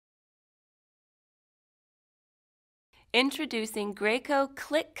Introducing Graco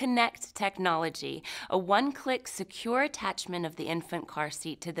Click Connect Technology, a one-click secure attachment of the infant car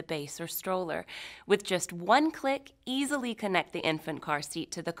seat to the base or stroller. With just one click, easily connect the infant car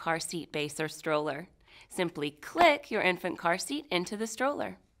seat to the car seat base or stroller. Simply click your infant car seat into the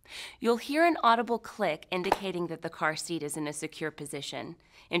stroller. You'll hear an audible click indicating that the car seat is in a secure position.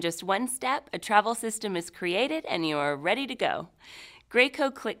 In just one step, a travel system is created and you are ready to go.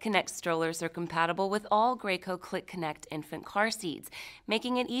 Graco Click Connect strollers are compatible with all Graco Click Connect infant car seats,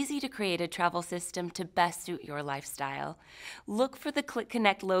 making it easy to create a travel system to best suit your lifestyle. Look for the Click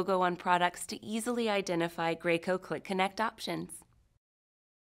Connect logo on products to easily identify Graco Click Connect options.